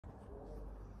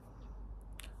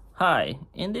Hi,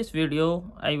 in this video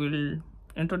I will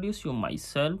introduce you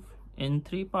myself in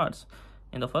three parts.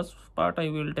 In the first part I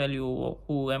will tell you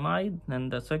who am I, then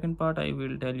the second part I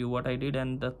will tell you what I did,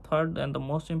 and the third and the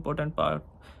most important part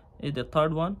is the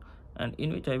third one, and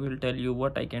in which I will tell you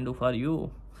what I can do for you.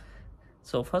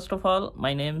 So first of all,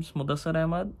 my name is Mudassar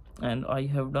Ahmad and I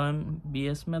have done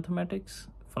BS Mathematics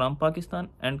from Pakistan,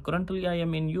 and currently I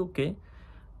am in UK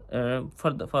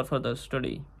for further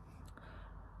study.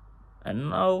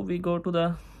 And now we go to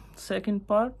the second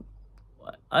part.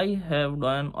 I have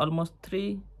done almost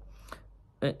 3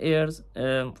 years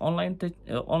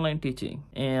online teaching.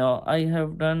 I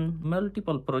have done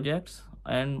multiple projects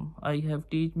and I have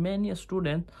teach many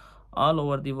students all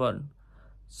over the world.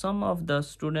 Some of the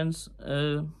students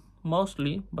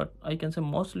mostly, but I can say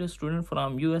mostly students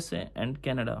from USA and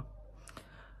Canada.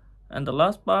 And the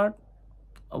last part,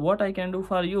 what I can do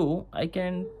for you, I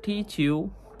can teach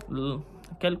you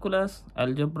calculus,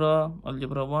 algebra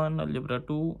 1, algebra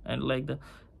 2, and like the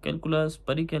calculus,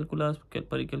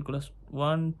 pericalculus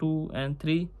 1, 2, and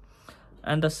 3,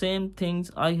 and the same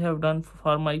things I have done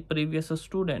for my previous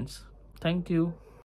students. Thank you.